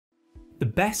The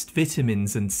best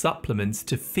vitamins and supplements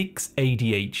to fix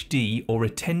ADHD or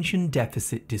Attention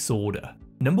Deficit Disorder.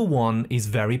 Number 1 is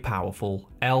very powerful,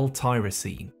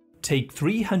 L-Tyrosine. Take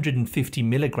 350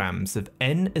 milligrams of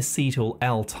N-acetyl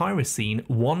L-Tyrosine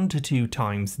 1 to 2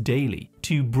 times daily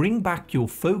to bring back your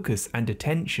focus and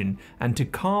attention and to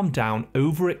calm down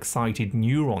overexcited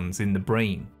neurons in the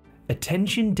brain.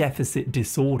 Attention deficit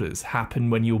disorders happen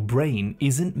when your brain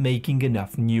isn't making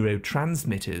enough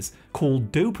neurotransmitters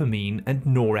called dopamine and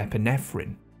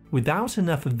norepinephrine. Without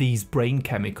enough of these brain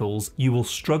chemicals, you will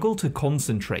struggle to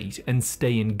concentrate and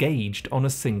stay engaged on a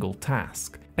single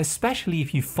task, especially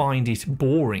if you find it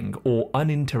boring or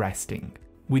uninteresting.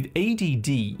 With ADD,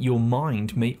 your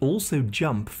mind may also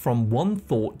jump from one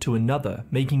thought to another,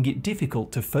 making it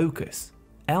difficult to focus.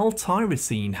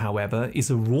 L-tyrosine, however, is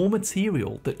a raw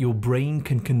material that your brain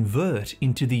can convert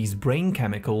into these brain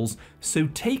chemicals, so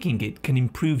taking it can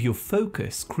improve your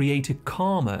focus, create a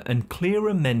calmer and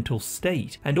clearer mental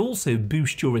state, and also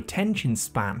boost your attention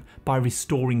span by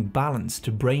restoring balance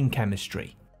to brain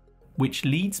chemistry. Which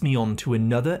leads me on to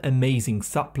another amazing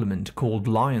supplement called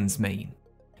lion's mane.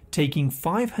 Taking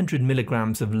 500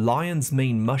 milligrams of lion's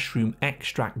mane mushroom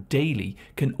extract daily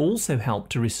can also help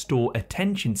to restore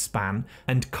attention span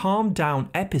and calm down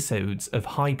episodes of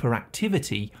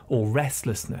hyperactivity or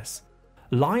restlessness.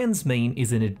 Lion's mane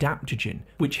is an adaptogen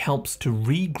which helps to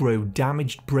regrow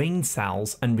damaged brain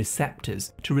cells and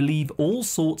receptors to relieve all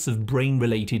sorts of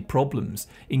brain-related problems,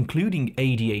 including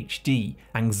ADHD,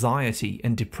 anxiety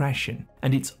and depression,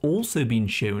 and it's also been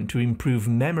shown to improve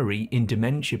memory in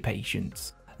dementia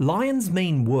patients. Lion's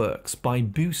mane works by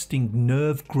boosting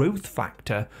nerve growth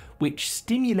factor, which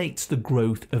stimulates the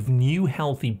growth of new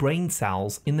healthy brain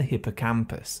cells in the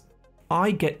hippocampus. I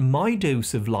get my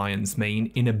dose of lion's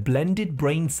mane in a blended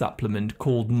brain supplement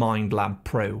called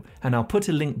MindLabPro, and I'll put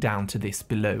a link down to this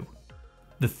below.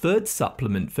 The third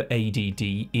supplement for ADD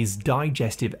is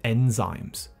digestive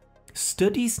enzymes.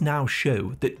 Studies now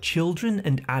show that children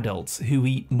and adults who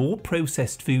eat more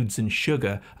processed foods and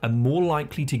sugar are more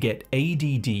likely to get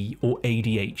ADD or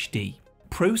ADHD.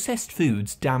 Processed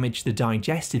foods damage the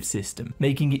digestive system,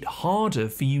 making it harder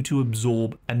for you to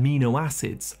absorb amino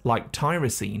acids, like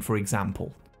tyrosine for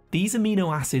example. These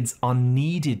amino acids are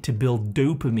needed to build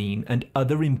dopamine and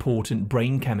other important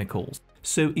brain chemicals.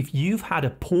 So if you've had a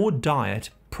poor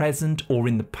diet, present or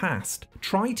in the past,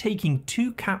 try taking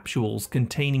 2 capsules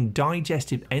containing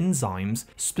digestive enzymes,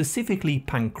 specifically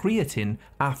pancreatin,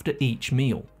 after each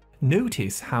meal.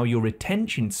 Notice how your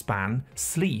attention span,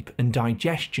 sleep and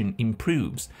digestion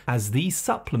improves, as these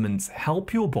supplements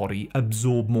help your body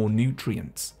absorb more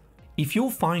nutrients. If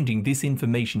you're finding this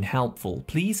information helpful,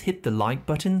 please hit the like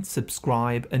button,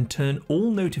 subscribe and turn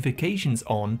all notifications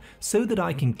on so that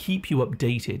I can keep you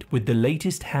updated with the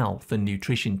latest health and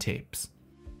nutrition tips.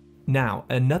 Now,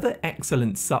 another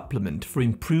excellent supplement for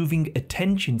improving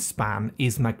attention span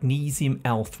is Magnesium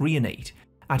L-Threonate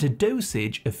at a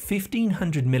dosage of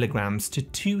 1500 milligrams to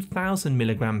 2000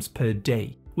 milligrams per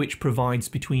day, which provides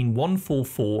between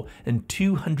 144 and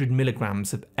 200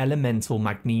 milligrams of elemental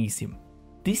magnesium.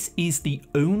 This is the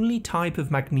only type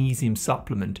of magnesium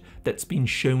supplement that's been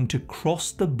shown to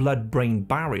cross the blood-brain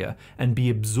barrier and be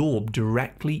absorbed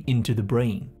directly into the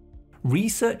brain.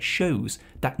 Research shows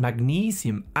that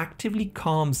magnesium actively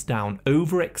calms down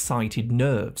overexcited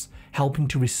nerves, helping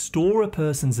to restore a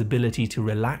person's ability to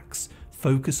relax,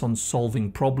 focus on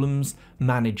solving problems,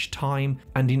 manage time,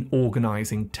 and in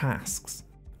organizing tasks.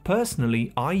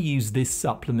 Personally, I use this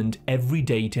supplement every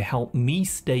day to help me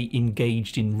stay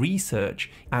engaged in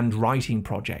research and writing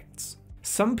projects.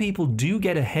 Some people do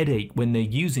get a headache when they're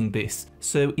using this,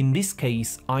 so in this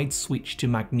case, I'd switch to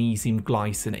magnesium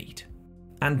glycinate.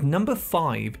 And number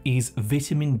 5 is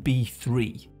vitamin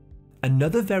B3.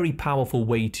 Another very powerful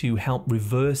way to help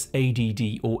reverse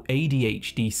ADD or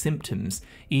ADHD symptoms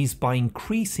is by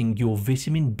increasing your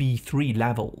vitamin B3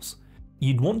 levels.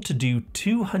 You'd want to do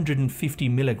 250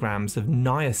 milligrams of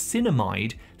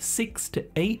niacinamide 6 to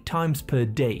 8 times per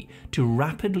day to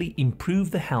rapidly improve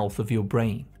the health of your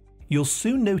brain. You'll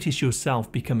soon notice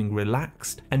yourself becoming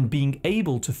relaxed and being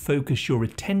able to focus your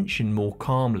attention more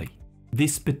calmly.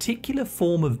 This particular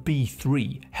form of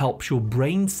B3 helps your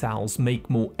brain cells make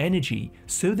more energy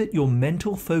so that your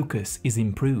mental focus is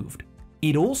improved.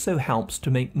 It also helps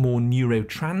to make more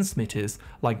neurotransmitters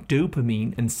like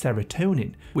dopamine and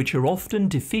serotonin, which are often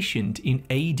deficient in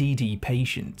ADD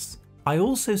patients. I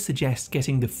also suggest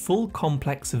getting the full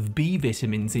complex of B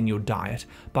vitamins in your diet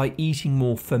by eating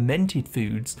more fermented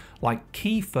foods like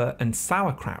kefir and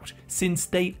sauerkraut, since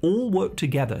they all work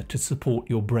together to support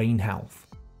your brain health.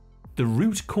 The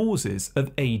root causes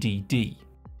of ADD.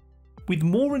 With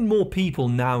more and more people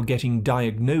now getting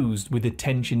diagnosed with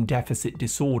attention deficit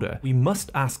disorder, we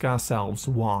must ask ourselves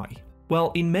why.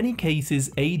 Well, in many cases,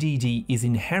 ADD is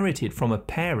inherited from a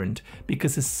parent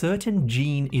because a certain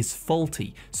gene is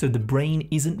faulty, so the brain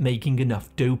isn't making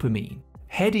enough dopamine.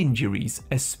 Head injuries,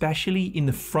 especially in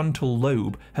the frontal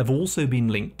lobe, have also been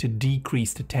linked to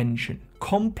decreased attention.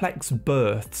 Complex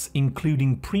births,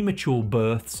 including premature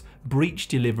births, breech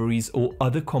deliveries, or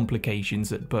other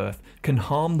complications at birth, can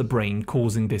harm the brain,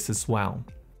 causing this as well.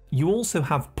 You also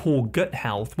have poor gut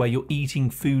health where you're eating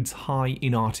foods high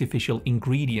in artificial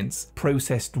ingredients,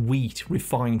 processed wheat,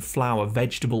 refined flour,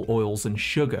 vegetable oils, and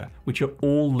sugar, which are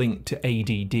all linked to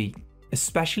ADD.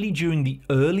 Especially during the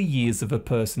early years of a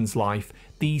person's life,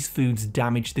 these foods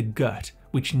damage the gut,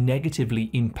 which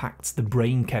negatively impacts the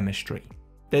brain chemistry.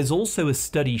 There's also a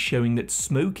study showing that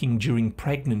smoking during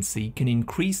pregnancy can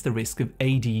increase the risk of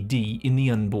ADD in the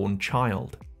unborn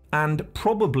child. And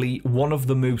probably one of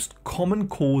the most common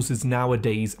causes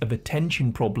nowadays of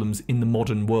attention problems in the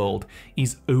modern world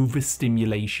is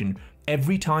overstimulation.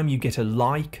 Every time you get a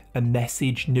like, a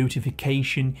message,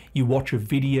 notification, you watch a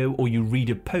video, or you read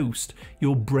a post,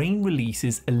 your brain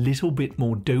releases a little bit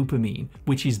more dopamine,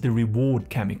 which is the reward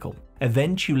chemical.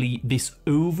 Eventually, this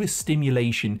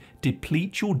overstimulation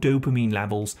depletes your dopamine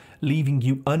levels, leaving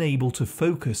you unable to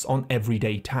focus on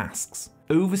everyday tasks.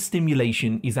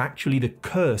 Overstimulation is actually the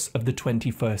curse of the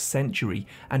 21st century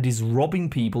and is robbing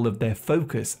people of their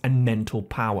focus and mental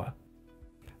power.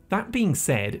 That being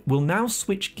said, we'll now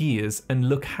switch gears and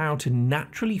look how to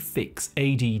naturally fix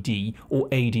ADD or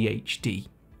ADHD.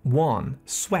 1.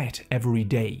 Sweat every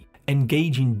day.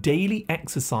 Engage in daily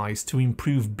exercise to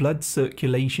improve blood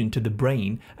circulation to the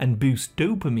brain and boost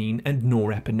dopamine and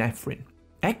norepinephrine.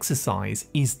 Exercise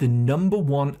is the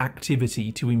 #1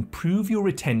 activity to improve your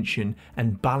attention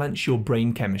and balance your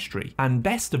brain chemistry, and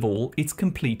best of all, it's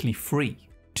completely free.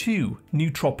 2.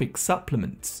 Nootropic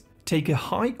supplements. Take a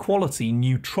high-quality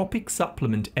nootropic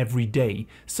supplement every day,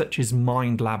 such as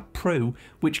MindLabPro,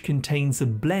 which contains a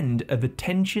blend of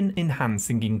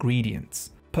attention-enhancing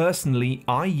ingredients. Personally,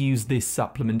 I use this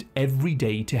supplement every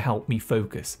day to help me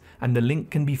focus, and the link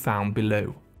can be found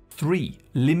below. 3.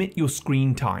 Limit your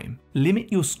screen time.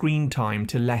 Limit your screen time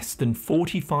to less than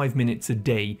 45 minutes a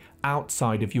day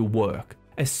outside of your work,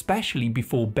 especially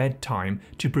before bedtime,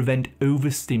 to prevent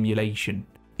overstimulation.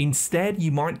 Instead,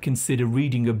 you might consider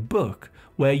reading a book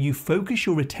where you focus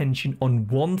your attention on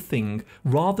one thing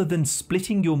rather than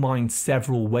splitting your mind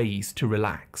several ways to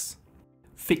relax.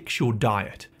 Fix your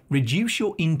diet. Reduce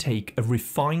your intake of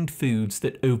refined foods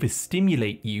that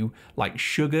overstimulate you, like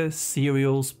sugar,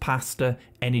 cereals, pasta,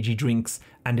 energy drinks,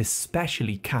 and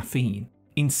especially caffeine.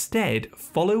 Instead,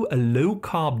 follow a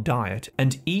low-carb diet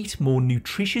and eat more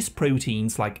nutritious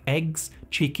proteins like eggs,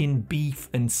 chicken, beef,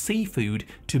 and seafood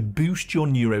to boost your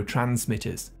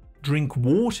neurotransmitters. Drink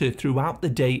water throughout the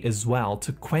day as well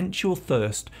to quench your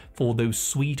thirst for those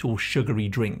sweet or sugary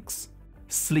drinks.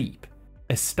 Sleep.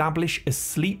 Establish a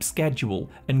sleep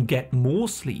schedule and get more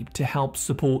sleep to help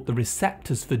support the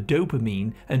receptors for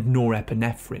dopamine and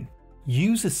norepinephrine.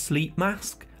 Use a sleep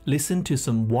mask, listen to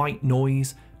some white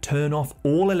noise, turn off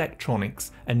all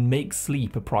electronics, and make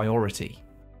sleep a priority.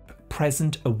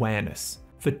 Present awareness.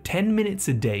 For 10 minutes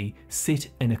a day,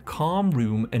 sit in a calm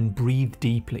room and breathe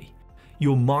deeply.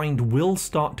 Your mind will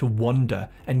start to wander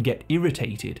and get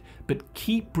irritated, but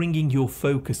keep bringing your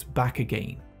focus back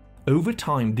again. Over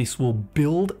time, this will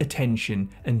build attention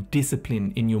and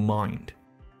discipline in your mind.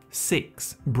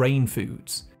 6. Brain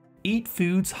foods. Eat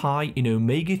foods high in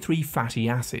omega-3 fatty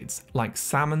acids like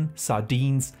salmon,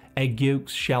 sardines, egg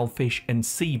yolks, shellfish, and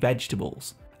sea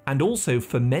vegetables. And also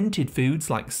fermented foods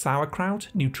like sauerkraut,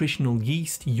 nutritional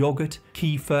yeast, yogurt,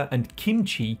 kefir, and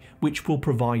kimchi, which will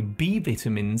provide B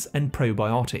vitamins and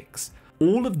probiotics.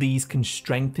 All of these can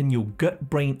strengthen your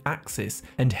gut-brain axis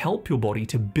and help your body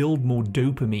to build more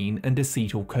dopamine and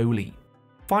acetylcholine.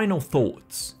 Final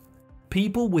thoughts.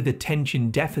 People with attention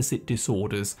deficit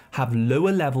disorders have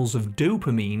lower levels of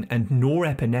dopamine and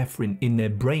norepinephrine in their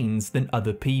brains than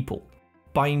other people.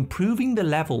 By improving the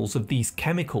levels of these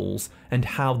chemicals and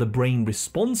how the brain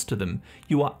responds to them,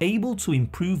 you are able to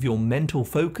improve your mental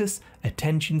focus,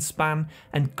 attention span,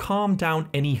 and calm down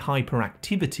any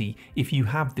hyperactivity if you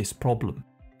have this problem.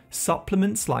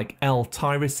 Supplements like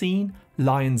L-Tyrosine,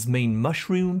 lion's mane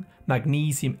mushroom,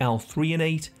 Magnesium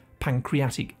L-Threonate,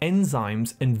 Pancreatic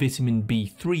Enzymes, and vitamin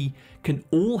B3 can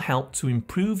all help to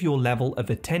improve your level of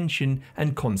attention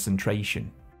and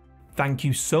concentration. Thank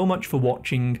you so much for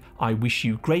watching. I wish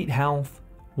you great health,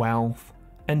 wealth,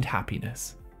 and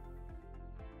happiness.